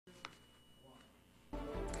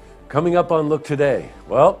Coming up on Look Today,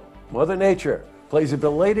 well, Mother Nature plays a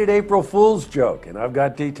belated April Fool's joke, and I've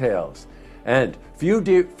got details. And fewer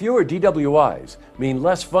DWIs mean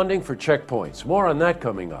less funding for checkpoints. More on that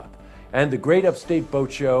coming up. And the Great Upstate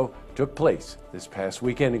Boat Show took place this past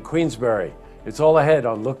weekend in Queensbury. It's all ahead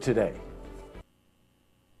on Look Today.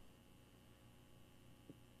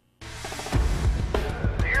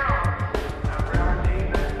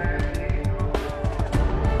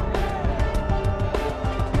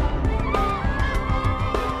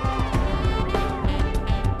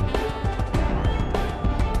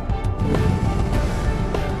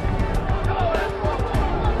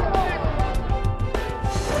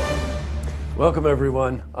 Welcome,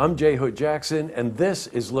 everyone. I'm Jay Hood Jackson, and this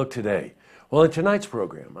is Look Today. Well, in tonight's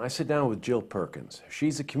program, I sit down with Jill Perkins.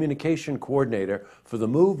 She's a communication coordinator for the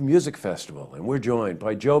Move Music Festival, and we're joined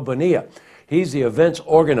by Joe Bonilla. He's the events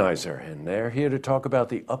organizer, and they're here to talk about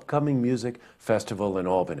the upcoming music festival in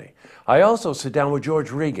Albany. I also sit down with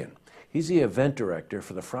George Regan. He's the event director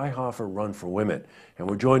for the Freihofer Run for Women, and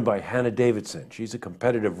we're joined by Hannah Davidson. She's a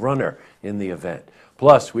competitive runner in the event.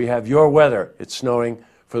 Plus, we have your weather. It's snowing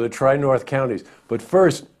for the Tri-North counties. But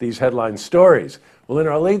first, these headline stories. Well, in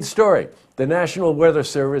our lead story, the National Weather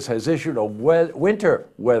Service has issued a winter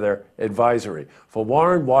weather advisory for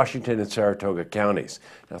Warren, Washington, and Saratoga counties.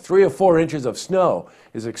 Now, 3 or 4 inches of snow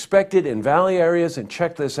is expected in valley areas, and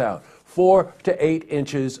check this out, 4 to 8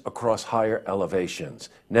 inches across higher elevations.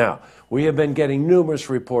 Now, we have been getting numerous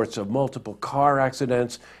reports of multiple car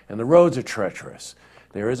accidents, and the roads are treacherous.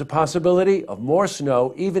 There is a possibility of more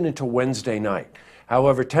snow even into Wednesday night.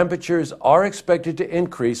 However, temperatures are expected to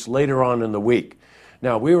increase later on in the week.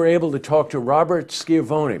 Now, we were able to talk to Robert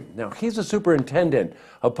Schiavone. Now, he's the superintendent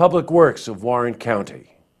of Public Works of Warren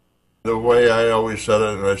County. The way I always said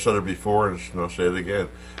it, and I said it before, and I'll say it again,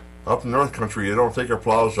 up in North Country, you don't take your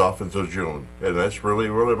plows off until June, and that's really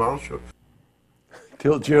what it amounts to.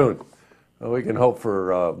 Till June. Well, we can hope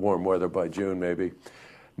for warm weather by June, maybe.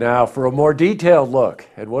 Now, for a more detailed look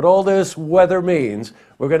at what all this weather means,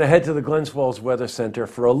 we're going to head to the Glens Falls Weather Center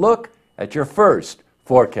for a look at your first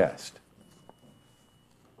forecast.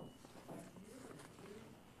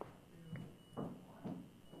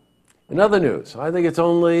 In other news, I think it's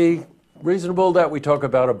only reasonable that we talk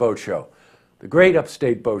about a boat show. The Great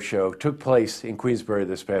Upstate Boat Show took place in Queensbury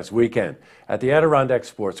this past weekend at the Adirondack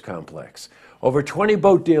Sports Complex. Over 20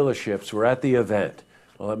 boat dealerships were at the event.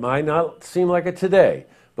 Well, it might not seem like it today,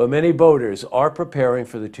 but many boaters are preparing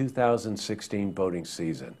for the 2016 boating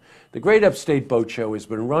season. The Great Upstate Boat Show has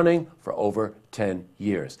been running for over 10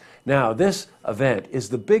 years. Now, this event is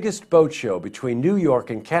the biggest boat show between New York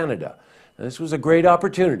and Canada. And this was a great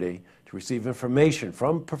opportunity to receive information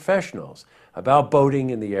from professionals about boating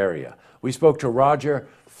in the area. We spoke to Roger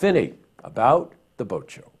Finney about the boat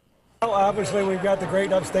show. Well, obviously, we've got the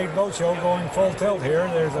Great Upstate Boat Show going full tilt here.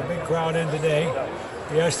 There's a big crowd in today.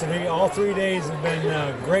 Yesterday, all 3 days have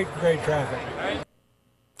been great traffic.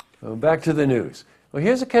 Back to the news. Well,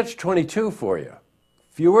 here's a catch-22 for you.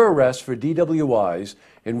 Fewer arrests for DWIs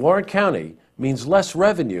in Warren County means less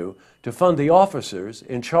revenue to fund the officers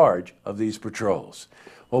in charge of these patrols.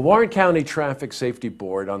 Well, Warren County Traffic Safety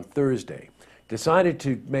Board on Thursday decided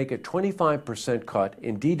to make a 25% cut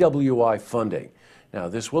in DWI funding. Now,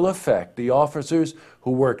 this will affect the officers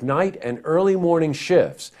who work night and early morning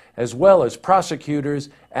shifts, as well as prosecutors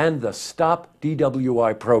and the Stop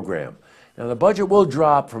DWI program. Now, the budget will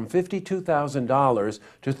drop from $52,000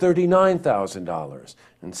 to $39,000,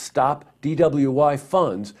 and Stop DWI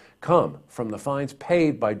funds come from the fines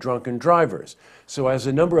paid by drunken drivers. So as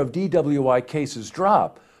the number of DWI cases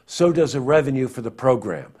drop, so does the revenue for the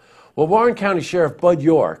program. Well, Warren County Sheriff Bud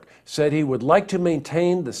York said he would like to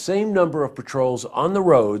maintain the same number of patrols on the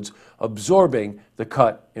roads, absorbing the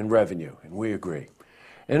cut in revenue, and we agree.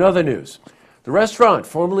 In other news, the restaurant,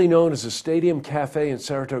 formerly known as the Stadium Cafe in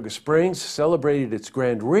Saratoga Springs, celebrated its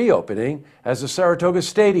grand reopening as the Saratoga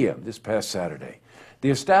Stadium this past Saturday.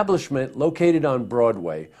 The establishment, located on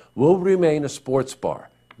Broadway, will remain a sports bar.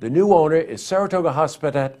 The new owner is Saratoga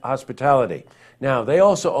Hospitality. Now, they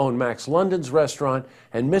also own Max London's restaurant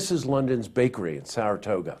and Mrs. London's bakery in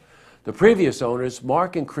Saratoga. The previous owners,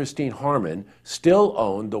 Mark and Christine Harmon, still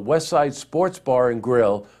own the Westside Sports Bar and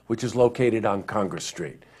Grill, which is located on Congress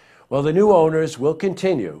Street. Well, the new owners will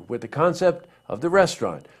continue with the concept of the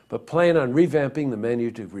restaurant, but plan on revamping the menu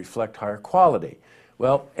to reflect higher quality.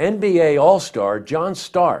 Well, NBA All-Star John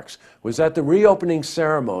Starks was at the reopening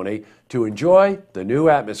ceremony to enjoy the new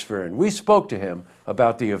atmosphere, and we spoke to him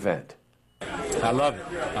about the event. I love it.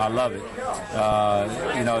 I love it.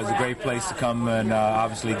 You know, it's a great place to come and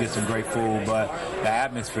obviously get some great food, but the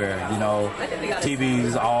atmosphere, you know,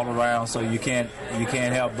 TV's all around, so you can't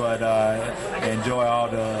help but enjoy all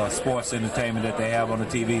the sports entertainment that they have on the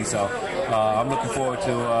TV. So I'm looking forward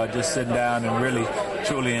to just sitting down and really,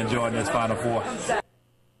 truly enjoying this Final Four.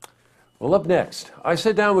 Well, up next, I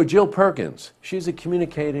sit down with Jill Perkins. She's a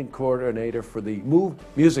communicating coordinator for the Move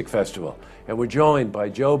Music Festival, and we're joined by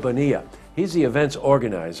Joe Bonilla. He's the event's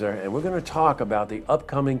organizer, and we're going to talk about the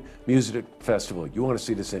upcoming music festival. You want to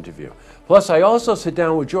see this interview. Plus, I also sit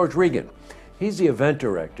down with George Regan. He's the event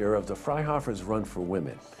director of the Freihofers Run for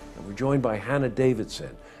Women, and we're joined by Hannah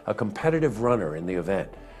Davidson, a competitive runner in the event.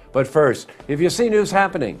 But first, if you see news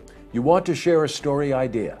happening, you want to share a story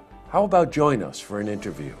idea, how about join us for an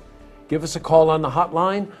interview? Give us a call on the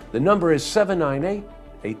hotline. The number is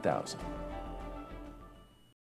 798-8000.